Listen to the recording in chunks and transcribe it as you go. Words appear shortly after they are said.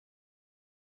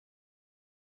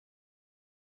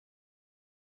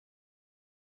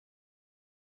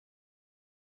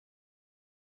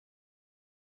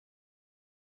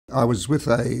I was with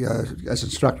as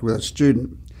instructor with a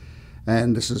student,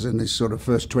 and this is in this sort of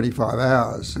first 25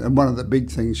 hours, and one of the big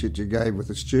things that you gave with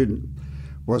the student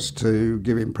was to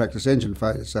give him practice engine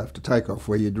failures after takeoff,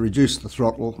 where you'd reduce the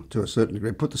throttle to a certain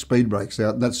degree, put the speed brakes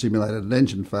out, and that simulated an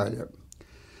engine failure.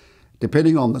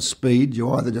 Depending on the speed, you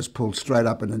either just pulled straight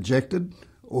up and ejected,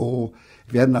 or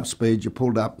if you had enough speed, you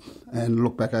pulled up and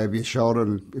looked back over your shoulder,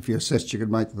 and if you assessed you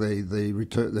could make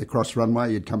the cross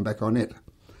runway, you'd come back on it.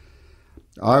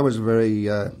 I was very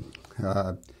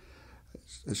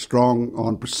strong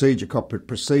on procedure, cockpit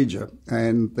procedure,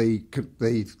 and the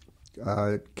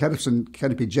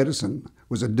canopy jettison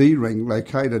was a D-ring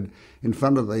located in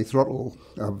front of the throttle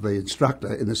of the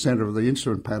instructor in the centre of the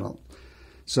instrument panel.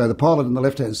 So the pilot in the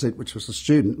left-hand seat, which was the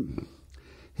student,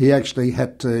 he actually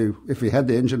had to, if he had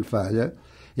the engine failure,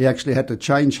 he actually had to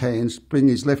change hands, bring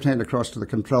his left hand across to the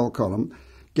control column,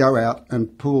 go out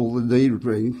and pull the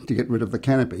D-ring to get rid of the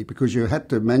canopy, because you had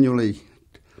to manually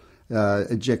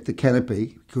eject the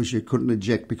canopy because you couldn't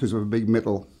eject because of a big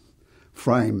metal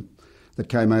frame that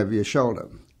came over your shoulder.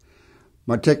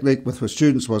 My technique with the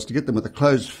students was to get them with a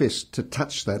closed fist to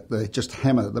touch that, they just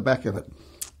hammer the back of it,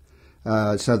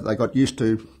 so that they got used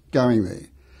to going there.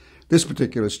 This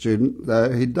particular student,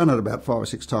 he'd done it about 5 or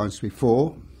 6 times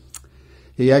before.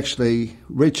 He actually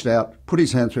reached out, put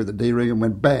his hand through the D-ring and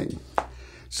went bang.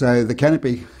 So the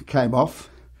canopy came off,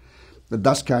 the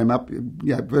dust came up,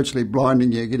 virtually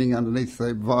blinding you, getting underneath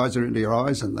the visor into your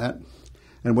eyes and that,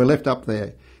 and we're left up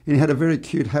there. And he had a very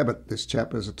cute habit, this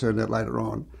chap, as it turned out later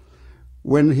on.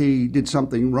 When he did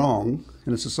something wrong,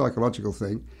 and it's a psychological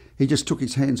thing, he just took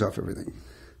his hands off everything.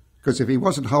 Because if he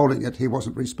wasn't holding it, he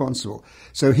wasn't responsible.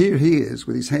 So here he is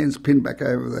with his hands pinned back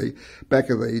over the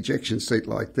back of the ejection seat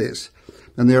like this,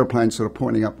 and the aeroplane sort of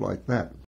pointing up like that.